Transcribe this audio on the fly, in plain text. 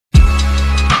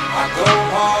I go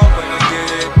hard when I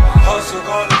get it. My hustle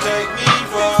gonna take me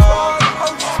far.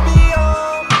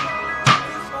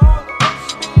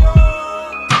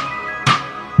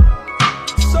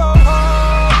 So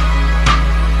hard,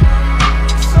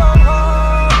 so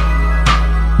hard,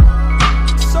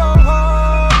 so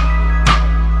hard,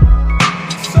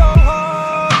 so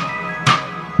hard.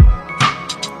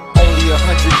 Only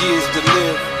 100 years to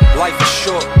live. Life is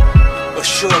short. A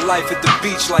short life at the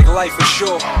beach like life is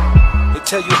short. They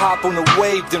tell you hop on the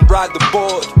wave, then ride the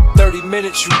board. 30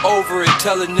 minutes you over it,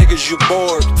 telling niggas you're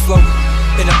bored. Floating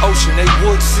in the ocean, they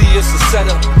would see it's a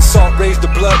setup. Salt raised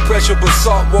the blood pressure, but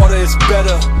salt water is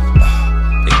better.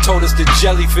 They told us the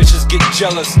jellyfishes get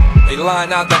jealous. They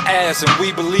line out the ass and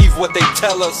we believe what they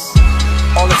tell us.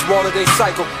 All this water they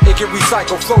cycle, it get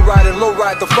recycled. Flow ride and low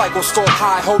ride the cycle. Store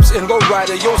high hopes and low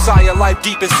rider. Your side of life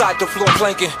deep inside the floor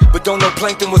planking. But don't know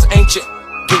plankton was ancient.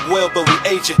 Get well but we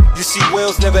aging. You see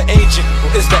whales never aging.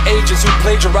 It's the agents who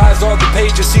plagiarize all the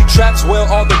pages. See traps, well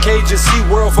all the cages. See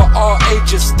world for all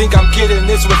ages. Think I'm kidding,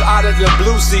 this was out of the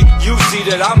blue sea. You see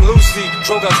that I'm Lucy.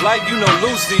 Trogas life, you know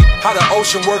Lucy. How the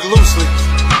ocean work loosely.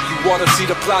 You wanna see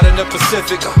the plot in the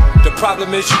Pacific. The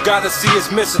problem is you gotta see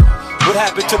it's missing. What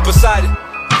happened to Poseidon?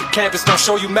 The campus don't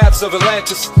show you maps of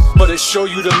Atlantis, but it show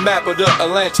you the map of the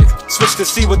Atlantic. Switch to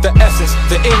sea with the essence.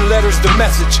 The end letters the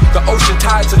message. The ocean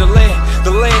tied to the land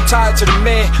tied to the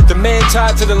man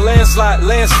tied to the landslide.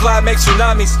 Landslide makes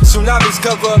tsunamis. Tsunamis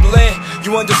cover up land.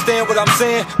 You understand what I'm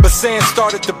saying? But sand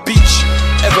started the beach.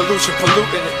 Evolution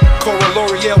polluting it. Coral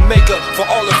L'Oreal makeup for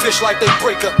all the fish life they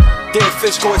break up. Dead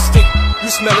fish go extinct. You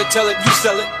smell it, tell it, you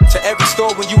sell it to every store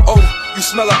when you odor. You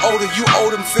smell an odor, you owe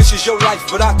them fishes your life.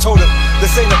 But I told them,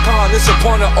 this ain't a pond, it's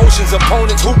upon the ocean's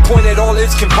opponents. Who pointed all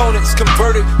its components,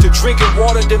 converted to drinking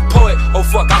water, then poet. Oh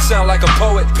fuck, I sound like a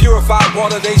poet. Purified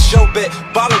water, they show bet.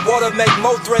 Bottled water make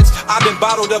more threats. I've been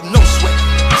bottled up, no sweat.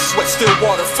 Sweat, still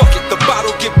water, fuck it, the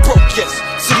bottle get broke, yes.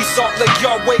 City, Salt Lake,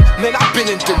 Yard, wait, man, I've been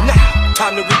in denial.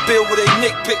 Time to rebuild with a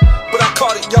nitpick, but I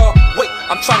caught it, y'all. Wait,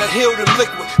 I'm trying to heal the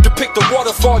liquid, depict the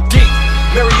waterfall deep.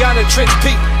 Mariana Trench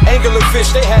Peak,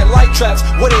 anglerfish, they had light traps.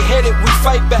 Where they headed, we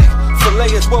fight back. Filet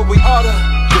is what we oughta.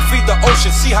 Defeat the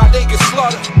ocean, see how they get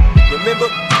slaughtered. Remember,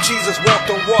 Jesus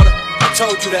walked on water. I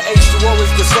told you the H2O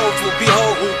is the soulful.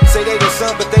 Behold, who say they the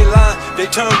sun, but they lie. They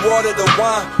turn water to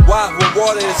wine. Why? When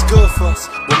water is good for us.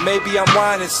 Well, maybe I'm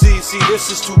wine and see,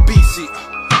 this is too BC.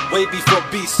 Way before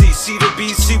BC, C to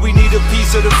BC, we need a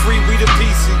piece of the free, we the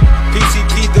PC.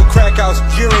 PCP, the crack house,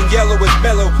 urine yellow is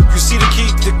mellow. You see the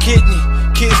key, the kidney,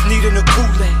 kids needing a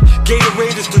Kool-Aid.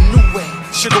 Gatorade is the new way,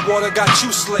 sugar water got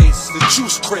you slaves, the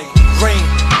juice crave. Rain,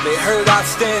 they heard I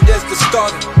stand as the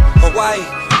starter. Hawaii,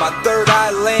 my third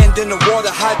eye land in the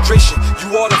water, hydration.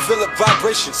 You ought to feel it,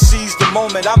 vibration, seize the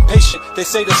moment, I'm patient. They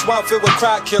say the swamp filled with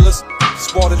crowd killers,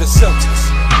 it's water the Celtics.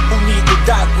 Who need the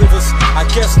dock rivers? I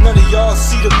guess none of y'all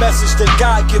see the message that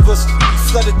God give us. He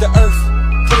flooded the earth,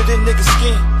 put it in niggas'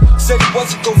 skin. Said he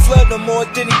wasn't gon' flood no more,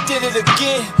 then he did it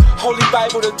again. Holy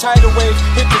Bible, the tidal wave,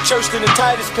 hit the church, then the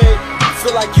tightest paid.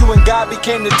 Feel like you and God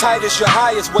became the tightest, your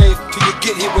highest wave. Till you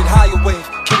get hit with higher wave,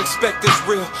 can't expect this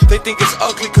real. They think it's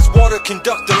ugly cause water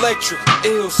conduct electric.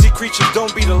 Ill, sea creatures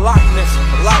don't be the Loch Ness.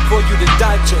 A lot for you to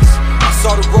digest. I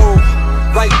saw the road,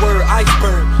 right word,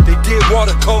 iceberg. They did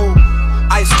water cold.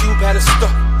 Ice Cube had us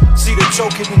stuck, see the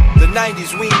choking in the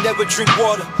 90s, we ain't never drink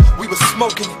water. We was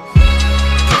smoking it,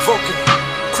 provoking it.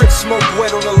 Crip smoke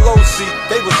wet on the low sea,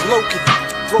 they was loking it.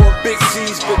 Throwing big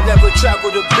seas, but never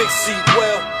traveled a big sea.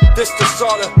 Well, this the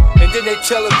sorta, and then they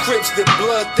tell the Crips that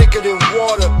blood thicker than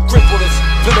water. Grip with us,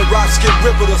 Plymouth rocks get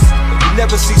ripped with us. You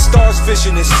never see stars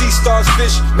fishing, and sea stars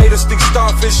fish made us think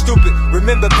starfish stupid.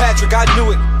 Remember Patrick, I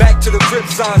knew it, back to the Crip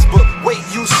signs, but wait,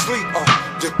 you sleep.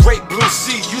 The great blue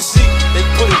sea, you see, they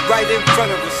put it right in front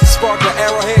of us. Spark the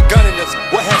arrowhead gunning us.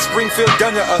 What has Springfield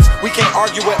done to us? We can't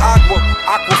argue with Aqua.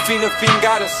 Aquafina fiend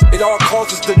got us. It all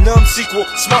causes the numb sequel.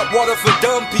 Smart water for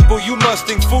dumb people. You must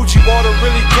think Fuji water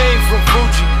really came from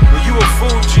Fuji. Well, you a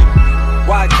Fuji.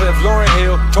 Wycliffe, Lauryn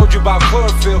Hill, told you about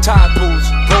chlorophyll. Tide pools,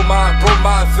 bromine,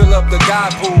 fill up the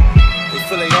guy pool. They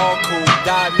feel they all cool.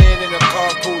 Die men in a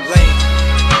carpool lane.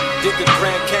 Dig the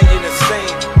Grand Canyon the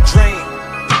same drain.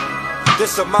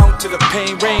 This amount to the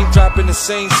pain, raindrop in the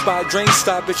same spot, drain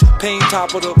stoppage, pain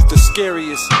top of the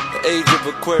scariest, the age of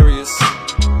Aquarius.